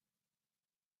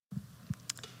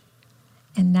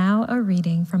And now a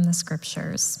reading from the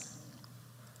Scriptures.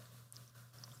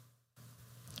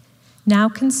 Now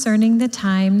concerning the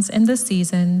times and the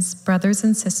seasons, brothers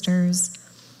and sisters,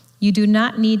 you do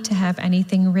not need to have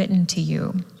anything written to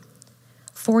you.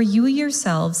 For you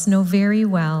yourselves know very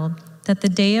well that the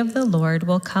day of the Lord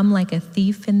will come like a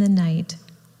thief in the night.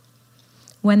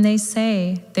 When they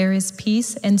say there is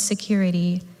peace and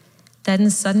security, then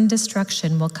sudden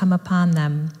destruction will come upon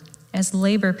them, as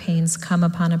labor pains come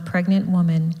upon a pregnant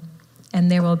woman, and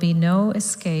there will be no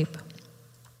escape.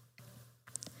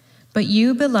 But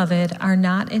you, beloved, are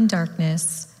not in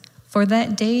darkness, for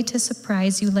that day to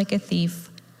surprise you like a thief.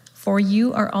 For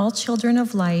you are all children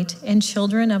of light and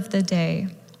children of the day.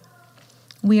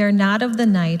 We are not of the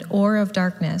night or of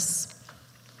darkness.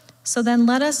 So then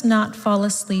let us not fall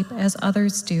asleep as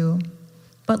others do,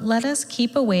 but let us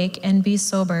keep awake and be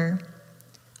sober.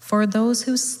 For those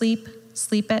who sleep,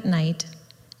 sleep at night,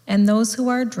 and those who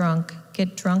are drunk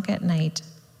get drunk at night.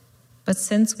 But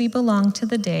since we belong to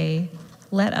the day,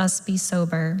 let us be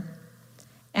sober,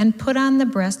 and put on the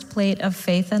breastplate of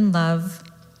faith and love,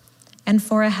 and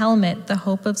for a helmet the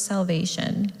hope of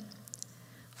salvation.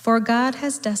 For God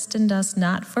has destined us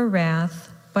not for wrath,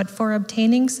 but for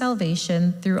obtaining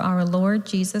salvation through our Lord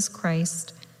Jesus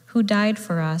Christ, who died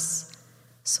for us,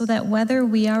 so that whether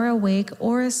we are awake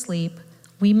or asleep,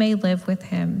 we may live with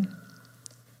him.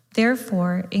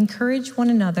 Therefore, encourage one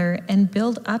another and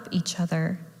build up each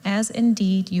other, as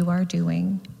indeed you are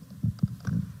doing.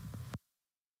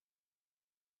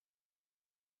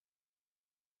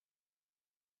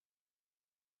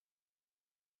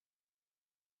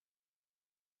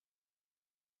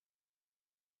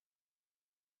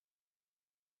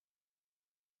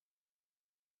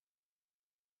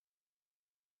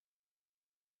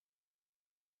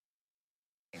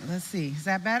 Let's see, is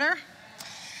that better?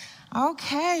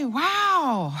 Okay,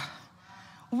 wow.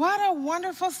 What a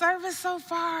wonderful service so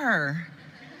far.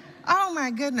 Oh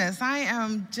my goodness, I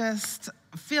am just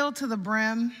filled to the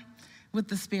brim with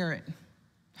the Spirit.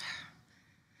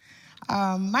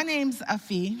 My name's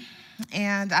Afi,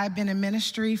 and I've been in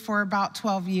ministry for about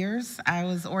 12 years. I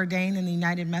was ordained in the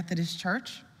United Methodist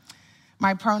Church.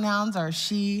 My pronouns are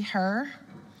she, her.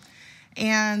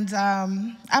 And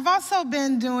I've also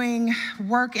been doing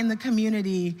work in the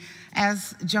community,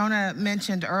 as Jonah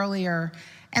mentioned earlier.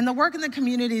 And the work in the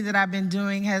community that I've been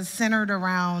doing has centered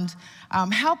around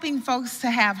helping folks to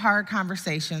have hard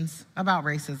conversations about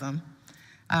racism,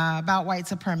 about white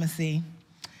supremacy.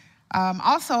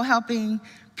 Also helping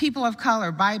people of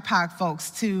color, BIPOC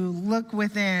folks, to look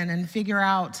within and figure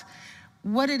out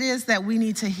what it is that we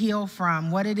need to heal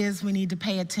from, what it is we need to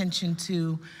pay attention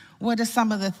to. What are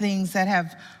some of the things that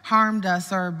have harmed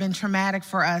us or been traumatic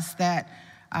for us that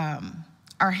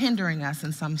are hindering us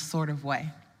in some sort of way?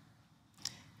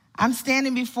 I'm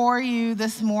standing before you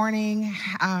this morning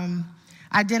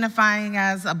identifying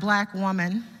as a Black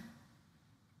woman,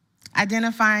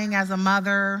 identifying as a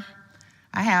mother.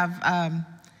 I have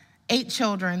 8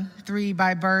 children, 3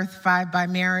 by birth, 5 by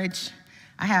marriage.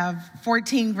 I have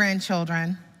 14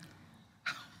 grandchildren.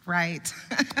 Right.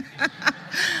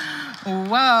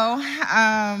 Whoa,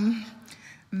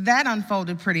 that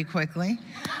unfolded pretty quickly.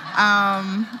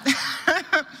 I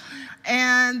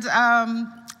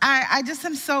just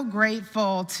am so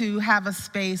grateful to have a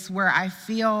space where I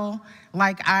feel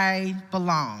like I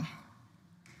belong.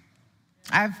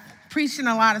 I've preached in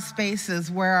a lot of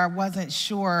spaces where I wasn't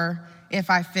sure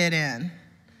if I fit in.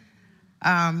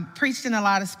 Preached in a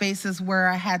lot of spaces where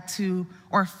I had to,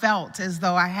 or felt as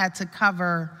though I had to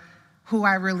cover who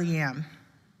I really am.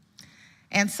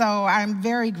 And so I'm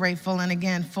very grateful and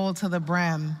again, full to the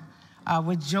brim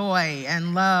with joy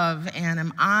and love, and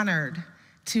I'm honored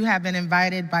to have been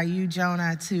invited by you,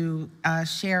 Jonah, to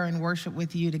share and worship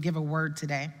with you, to give a word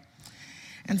today.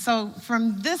 And so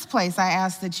from this place, I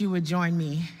ask that you would join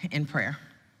me in prayer.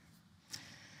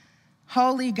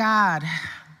 Holy God,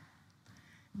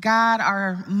 God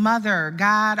our mother,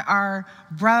 God our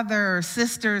brother,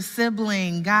 sister,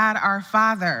 sibling, God our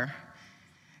Father,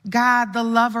 God, the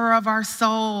lover of our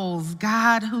souls,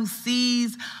 God who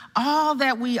sees all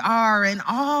that we are and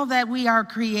all that we are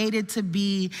created to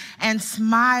be and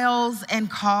smiles and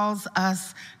calls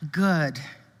us good,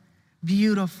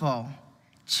 beautiful,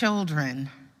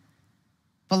 children,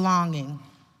 belonging,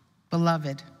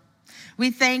 beloved.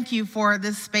 We thank you for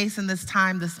this space and this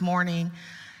time this morning.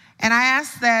 And I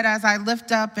ask that as I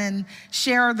lift up and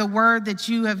share the word that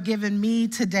you have given me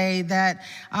today, that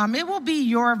it will be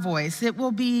your voice, it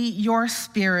will be your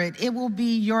spirit, it will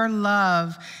be your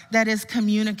love that is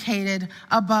communicated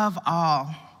above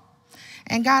all.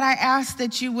 And God, I ask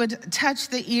that you would touch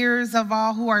the ears of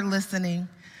all who are listening.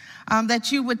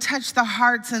 that you would touch the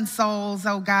hearts and souls,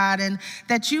 oh God, and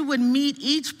that you would meet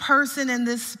each person in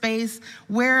this space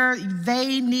where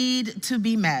they need to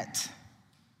be met.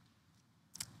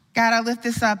 God, I lift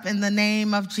this up in the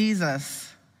name of Jesus.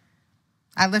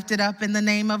 I lift it up in the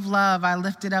name of love. I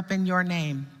lift it up in your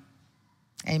name.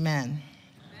 Amen.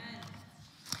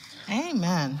 Amen.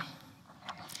 Amen.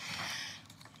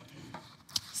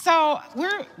 So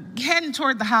we're heading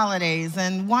toward the holidays,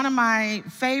 and one of my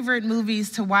favorite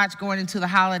movies to watch going into the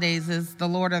holidays is the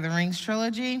Lord of the Rings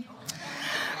trilogy.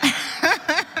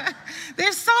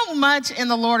 There's so much in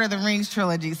the Lord of the Rings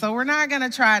trilogy, so we're not going to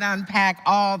try to unpack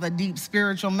all the deep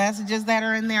spiritual messages that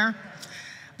are in there.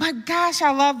 But gosh,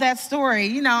 I love that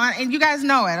story, and you guys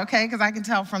know it, okay, because I can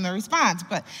tell from the response.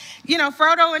 But,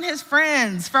 Frodo and his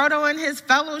friends, Frodo and his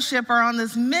fellowship are on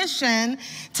this mission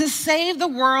to save the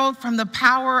world from the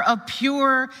power of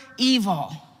pure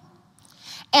evil.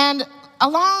 And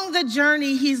along the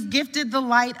journey, he's gifted the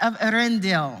light of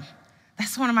Erendil.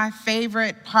 That's one of my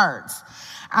favorite parts.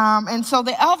 And so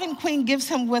the Elven Queen gives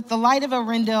him with the light of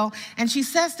Erendil, and she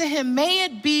says to him, "May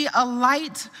it be a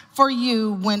light for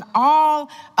you when all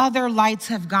other lights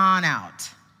have gone out."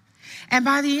 And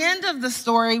by the end of the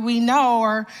story, we know,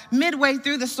 or midway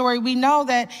through the story, we know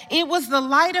that it was the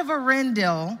light of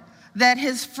Erendil that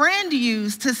his friend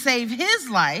used to save his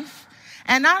life,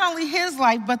 and not only his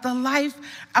life, but the life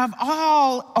of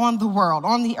all on the world,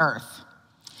 on the earth.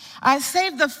 I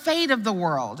saved the fate of the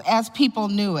world as people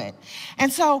knew it.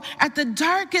 And so at the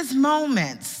darkest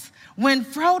moments, when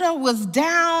Frodo was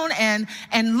down and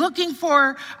looking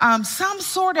for some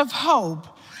sort of hope,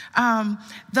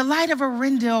 the light of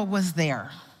Erendil was there.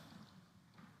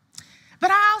 But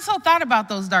I also thought about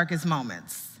those darkest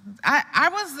moments. I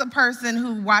was the person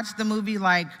who watched the movie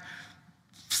like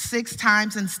 6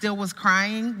 times and still was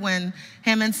crying when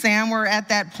him and Sam were at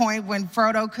that point when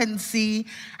Frodo couldn't see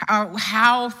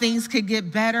how things could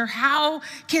get better. How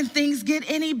can things get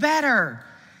any better?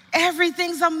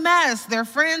 Everything's a mess. Their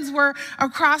friends were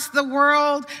across the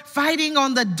world fighting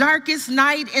on the darkest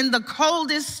night in the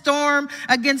coldest storm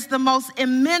against the most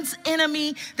immense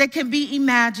enemy that can be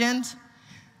imagined.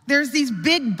 There's these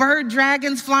big bird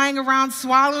dragons flying around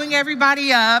swallowing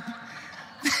everybody up.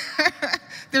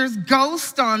 There's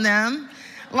ghosts on them,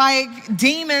 like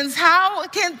demons. How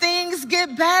can things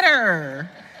get better?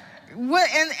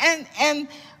 And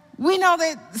we know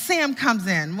that Sam comes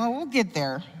in. Well, we'll get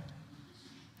there.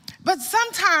 But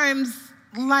sometimes,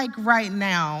 like right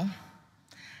now,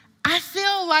 I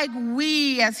feel like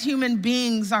we as human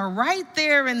beings are right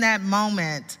there in that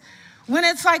moment when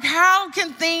it's like, how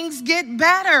can things get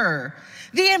better?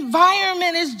 The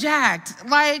environment is jacked.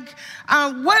 Like,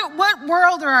 what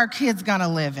world are our kids gonna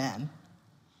live in?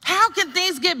 How can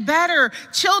things get better?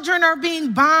 Children are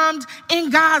being bombed in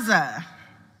Gaza.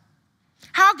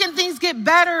 How can things get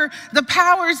better? The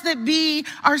powers that be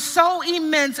are so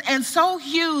immense and so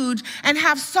huge and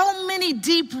have so many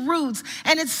deep roots,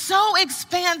 and it's so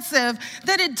expansive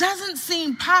that it doesn't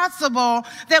seem possible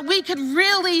that we could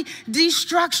really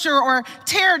destructure or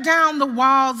tear down the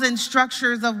walls and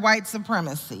structures of white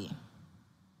supremacy.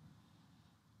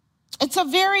 It's a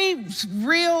very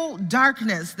real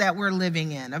darkness that we're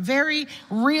living in, a very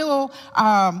real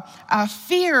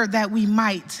fear that we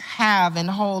might have and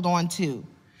hold on to.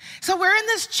 So we're in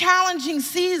this challenging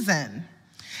season.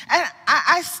 And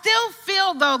I still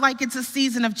feel, though, like it's a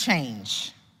season of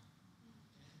change.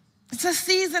 It's a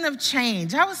season of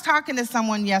change. I was talking to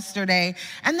someone yesterday,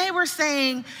 and they were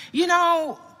saying,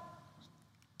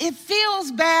 it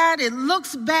feels bad, it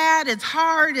looks bad, it's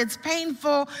hard, it's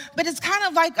painful, but it's kind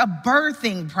of like a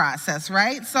birthing process,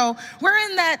 right? So we're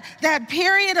in that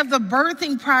period of the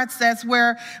birthing process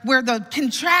where the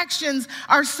contractions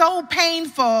are so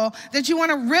painful that you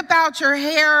want to rip out your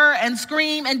hair and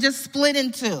scream and just split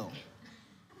in two.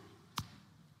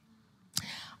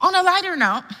 On a lighter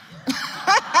note,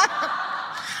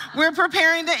 we're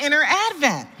preparing to enter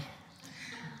Advent.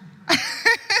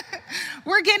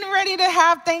 We're getting ready to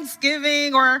have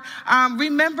Thanksgiving or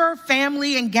remember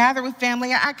family and gather with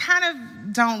family. I kind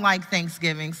of don't like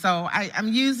Thanksgiving, so I'm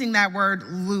using that word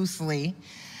loosely.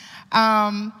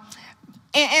 And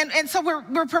so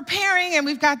we're preparing, and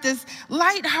we've got this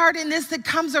lightheartedness that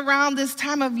comes around this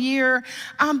time of year.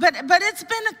 But it's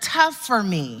been tough for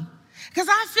me because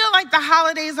I feel like the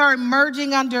holidays are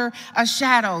emerging under a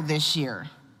shadow this year.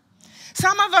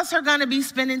 Some of us are going to be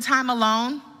spending time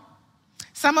alone.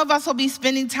 Some of us will be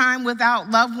spending time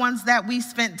without loved ones that we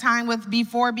spent time with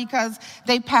before because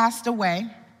they passed away.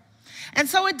 And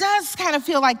so it does kind of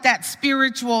feel like that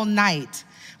spiritual night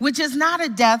which is not a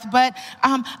death, but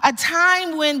a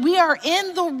time when we are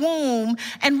in the womb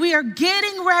and we are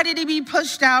getting ready to be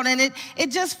pushed out, and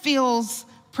it just feels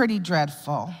pretty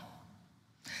dreadful.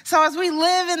 So as we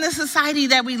live in the society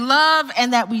that we love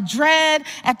and that we dread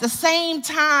at the same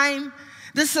time,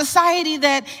 the society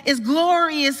that is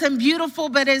glorious and beautiful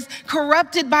but is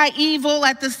corrupted by evil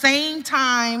at the same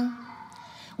time,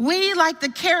 we, like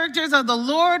the characters of the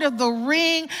Lord of the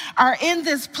Ring, are in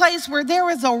this place where there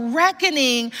is a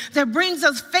reckoning that brings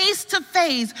us face to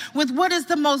face with what is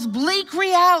the most bleak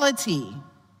reality.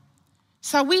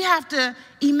 So we have to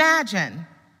imagine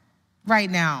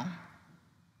right now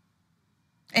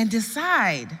and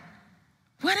decide,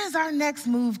 what is our next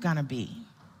move gonna be?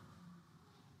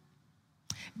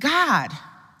 God,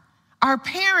 our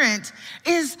parent,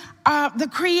 is the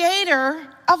creator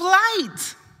of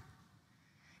light.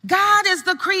 God is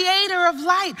the creator of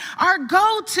light. Our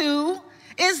go-to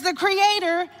is the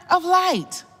creator of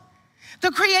light,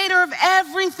 the creator of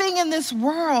everything in this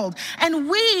world. And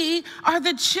we are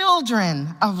the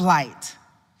children of light,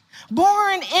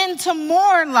 born into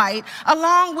more light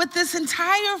along with this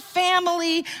entire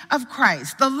family of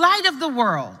Christ, the light of the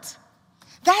world.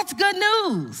 That's good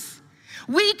news.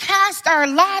 We cast our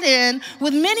lot in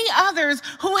with many others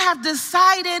who have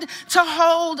decided to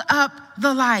hold up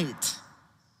the light.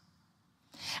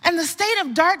 And the state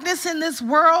of darkness in this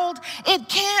world, it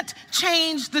can't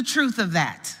change the truth of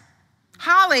that.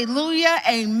 Hallelujah,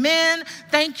 amen,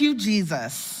 thank you,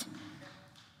 Jesus.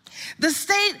 The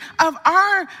state of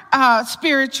our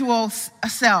spiritual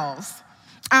selves,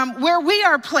 where we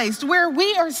are placed, where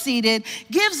we are seated,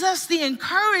 gives us the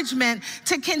encouragement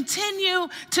to continue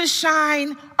to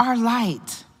shine our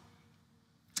light.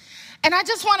 And I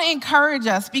just want to encourage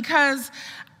us, because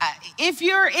if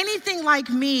you're anything like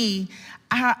me,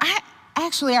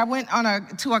 I went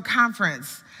to a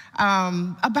conference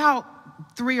about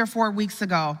 3 or 4 weeks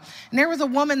ago, and there was a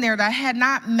woman there that I had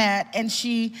not met,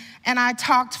 and I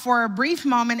talked for a brief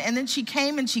moment, and then she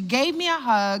came and she gave me a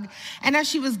hug, and as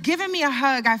she was giving me a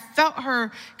hug, I felt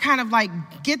her kind of like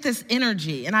get this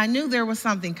energy, and I knew there was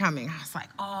something coming. I was like,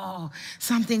 oh,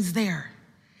 something's there.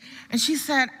 And she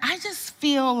said, I just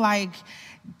feel like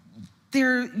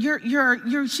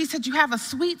she said, you have a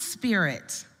sweet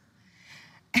spirit.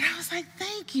 And I was like,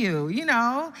 thank you,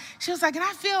 She was like, and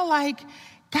I feel like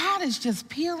God is just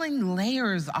peeling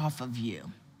layers off of you.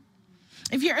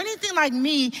 If you're anything like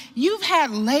me, you've had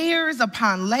layers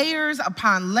upon layers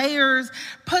upon layers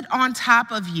put on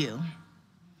top of you.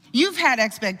 You've had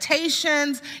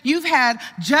expectations, you've had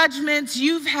judgments,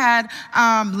 you've had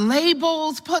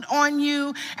labels put on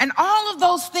you, and all of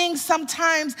those things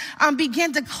sometimes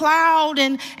begin to cloud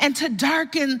and to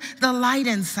darken the light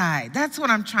inside. That's what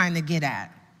I'm trying to get at.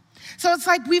 So it's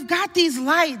like we've got these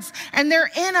lights, and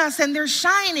they're in us, and they're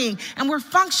shining, and we're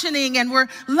functioning, and we're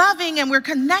loving, and we're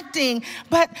connecting.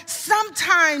 But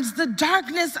sometimes the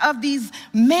darkness of these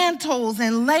mantles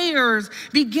and layers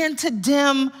begin to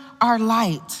dim our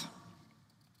light.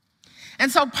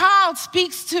 And so Paul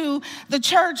speaks to the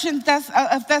church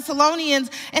of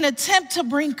Thessalonians in an attempt to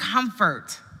bring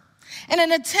comfort, in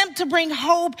an attempt to bring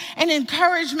hope and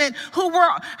encouragement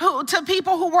to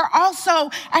people who were also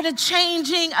at a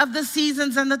changing of the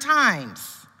seasons and the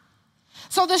times.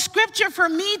 So the scripture for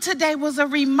me today was a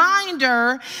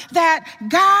reminder that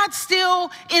God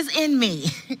still is in me.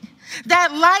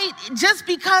 That light, just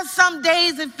because some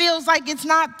days it feels like it's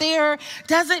not there,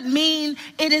 doesn't mean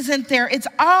it isn't there. It's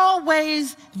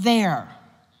always there.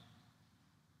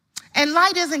 And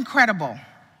light is incredible.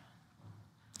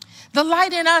 The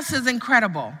light in us is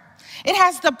incredible. It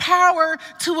has the power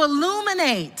to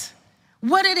illuminate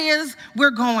what it is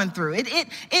we're going through.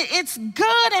 It's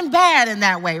good and bad in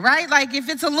that way, right? Like if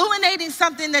it's illuminating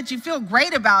something that you feel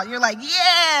great about, you're like,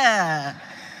 yeah,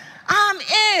 I'm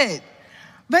it.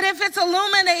 But if it's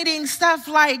illuminating stuff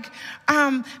like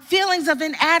feelings of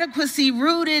inadequacy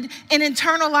rooted in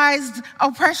internalized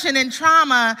oppression and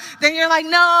trauma, then you're like,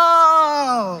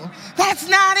 no, that's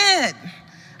not it.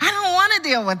 I don't want to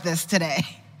deal with this today.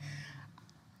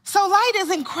 So light is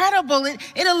incredible. It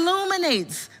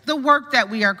illuminates the work that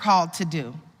we are called to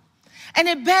do. And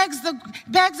it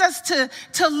begs us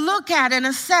to look at and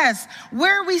assess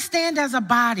where we stand as a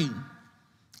body,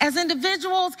 as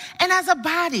individuals and as a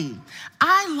body.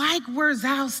 I like where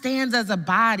Zal stands as a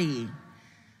body.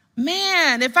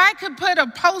 Man, if I could put a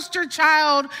poster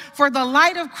child for the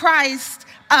light of Christ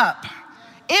up,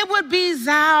 it would be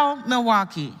Zal,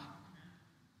 Milwaukee.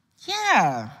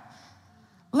 Yeah,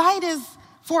 light is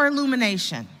for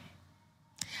illumination.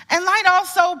 And light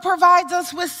also provides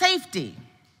us with safety.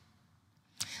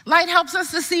 Light helps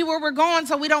us to see where we're going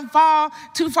so we don't fall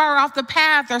too far off the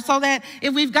path, or so that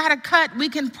if we've got a cut, we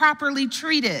can properly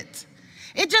treat it.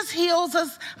 It just heals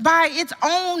us by its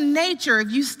own nature.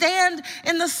 If you stand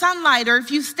in the sunlight or if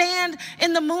you stand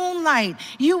in the moonlight,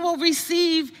 you will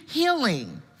receive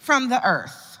healing from the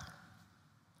earth.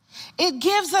 It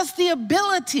gives us the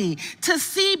ability to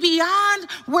see beyond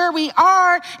where we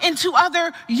are into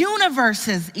other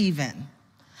universes even.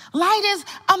 Light is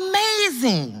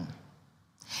amazing.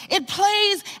 It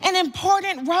plays an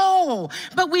important role,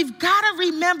 but we've got to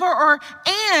remember,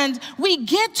 and we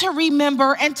get to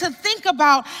remember and to think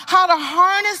about how to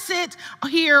harness it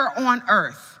here on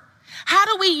earth. How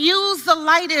do we use the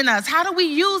light in us? How do we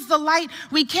use the light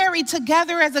we carry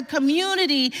together as a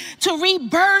community to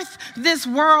rebirth this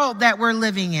world that we're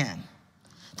living in?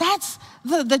 That's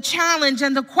the challenge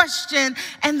and the question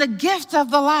and the gift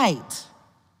of the light.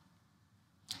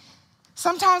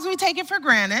 Sometimes we take it for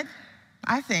granted,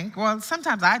 I think. Well,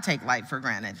 sometimes I take light for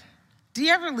granted. Do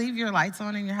you ever leave your lights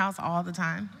on in your house all the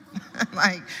time?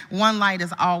 Like, one light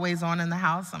is always on in the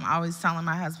house. I'm always telling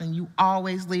my husband, you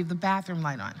always leave the bathroom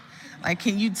light on. Like,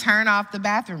 can you turn off the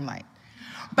bathroom light?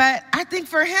 But I think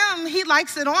for him, he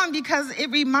likes it on because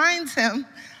it reminds him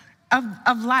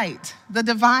of light, the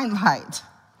divine light.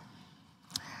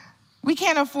 We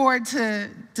can't afford to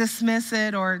dismiss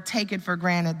it or take it for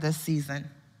granted this season.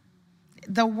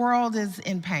 The world is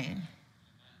in pain.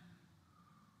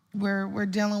 We're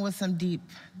dealing with some deep,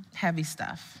 heavy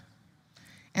stuff.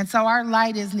 And so our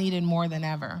light is needed more than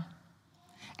ever.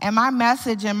 And my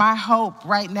message and my hope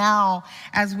right now,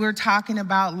 as we're talking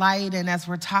about light and as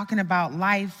we're talking about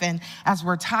life and as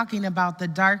we're talking about the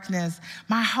darkness,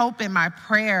 my hope and my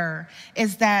prayer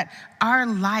is that our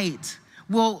light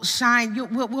will shine.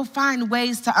 We'll find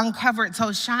ways to uncover it so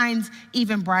it shines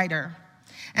even brighter.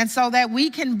 And so that we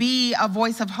can be a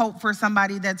voice of hope for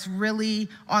somebody that's really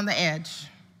on the edge.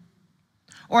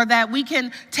 Or that we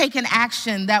can take an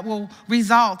action that will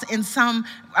result in some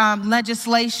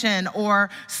legislation or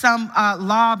some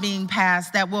law being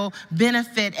passed that will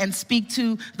benefit and speak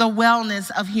to the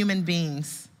wellness of human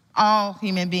beings, all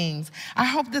human beings. I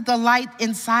hope that the light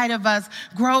inside of us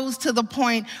grows to the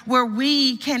point where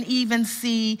we can even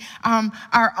see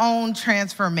our own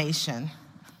transformation.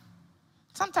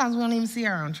 Sometimes we don't even see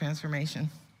our own transformation.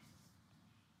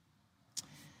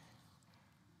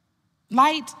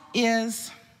 Light is,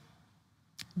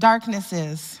 darkness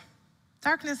is.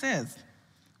 Darkness is.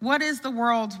 What is the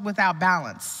world without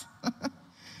balance?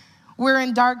 We're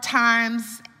in dark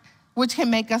times, which can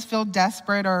make us feel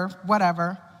desperate or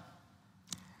whatever.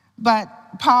 But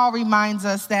Paul reminds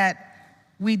us that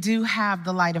we do have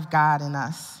the light of God in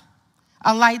us,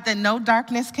 a light that no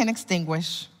darkness can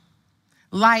extinguish.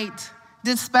 Light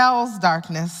dispels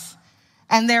darkness,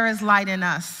 and there is light in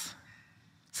us.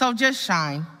 So just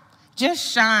shine.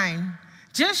 Just shine.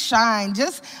 Just shine.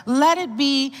 Just let it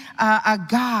be a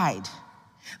guide.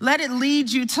 Let it lead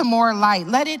you to more light.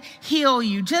 Let it heal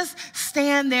you. Just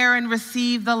stand there and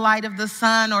receive the light of the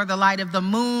sun or the light of the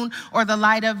moon or the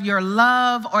light of your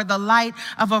love or the light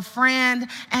of a friend,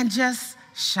 and just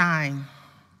shine.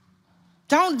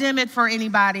 Don't dim it for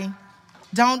anybody.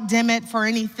 Don't dim it for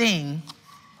anything,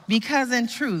 because in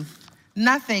truth,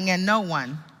 nothing and no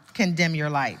one can dim your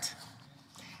light.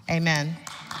 Amen.